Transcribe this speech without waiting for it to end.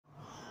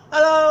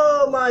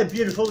Hello my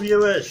beautiful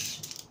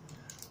viewers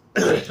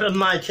of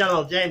my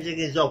channel, James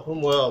Higgins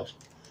Open World.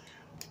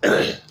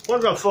 What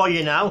I've got for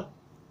you now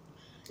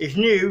is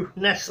new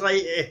Nestle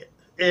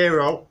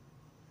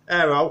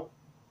Areo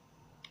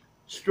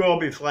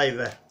strawberry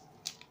flavour.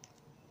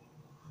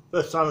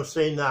 First time I've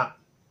seen that.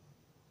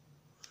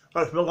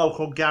 That's my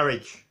local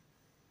garage.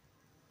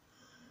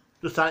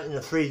 Just had it in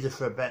the freezer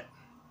for a bit.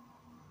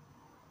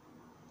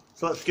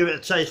 So let's give it a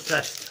taste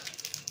test.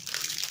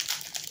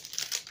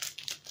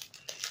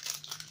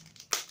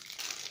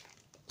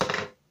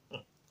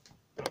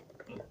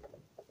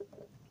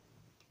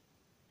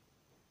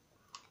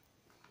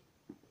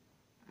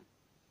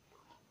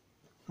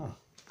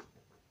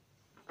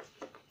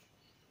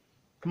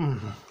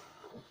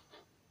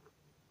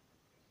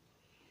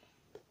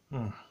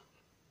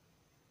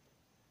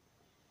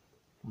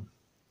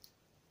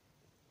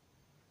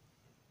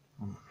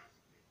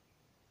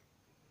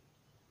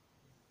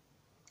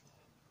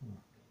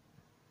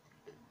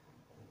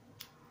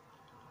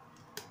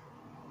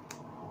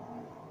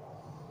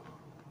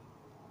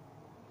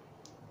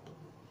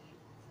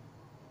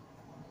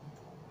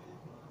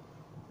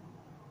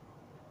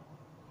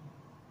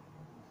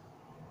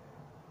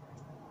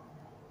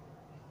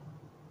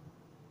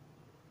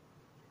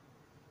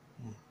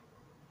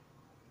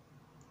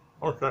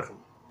 One second.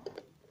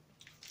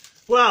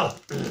 Well,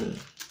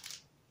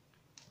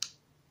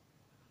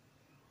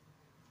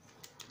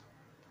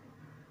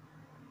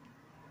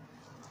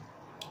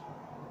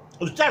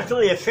 there's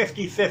definitely a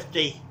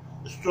 50-50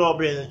 the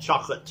strawberry and the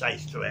chocolate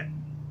taste to it.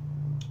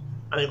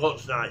 And it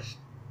looks nice.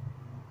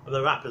 And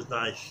the wrapper's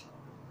nice.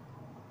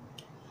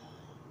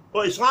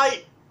 But it's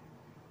like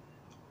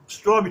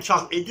strawberry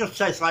chocolate. It just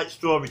tastes like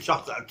strawberry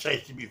chocolate I've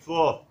tasted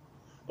before.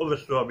 Other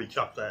strawberry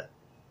chocolate.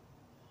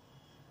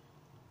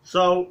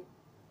 So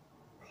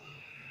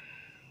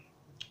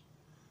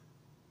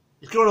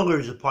it's going to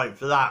lose a point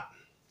for that.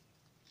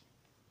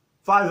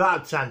 5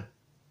 out of 10.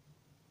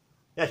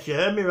 Yes, you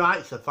heard me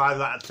right, so 5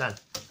 out of 10.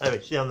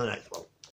 Anyway, see you on the next one.